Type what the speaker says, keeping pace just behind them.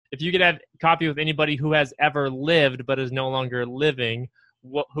If you could have coffee with anybody who has ever lived but is no longer living,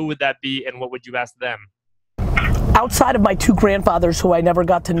 who would that be, and what would you ask them? Outside of my two grandfathers who I never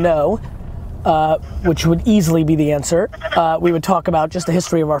got to know, which would easily be the answer, we would talk about just the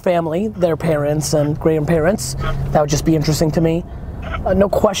history of our family, their parents and grandparents. That would just be interesting to me. No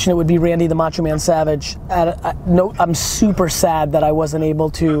question it would be Randy the Macho Man Savage. I'm super sad that I wasn't able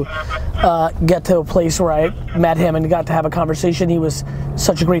to get to a place where I met him and got to have a conversation. He was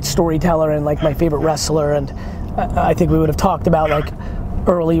such a great storyteller and like my favorite wrestler, and I think we would have talked about like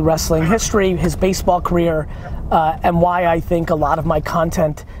early wrestling history, his baseball career, and why I think a lot of my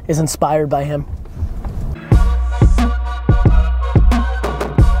content is inspired by him.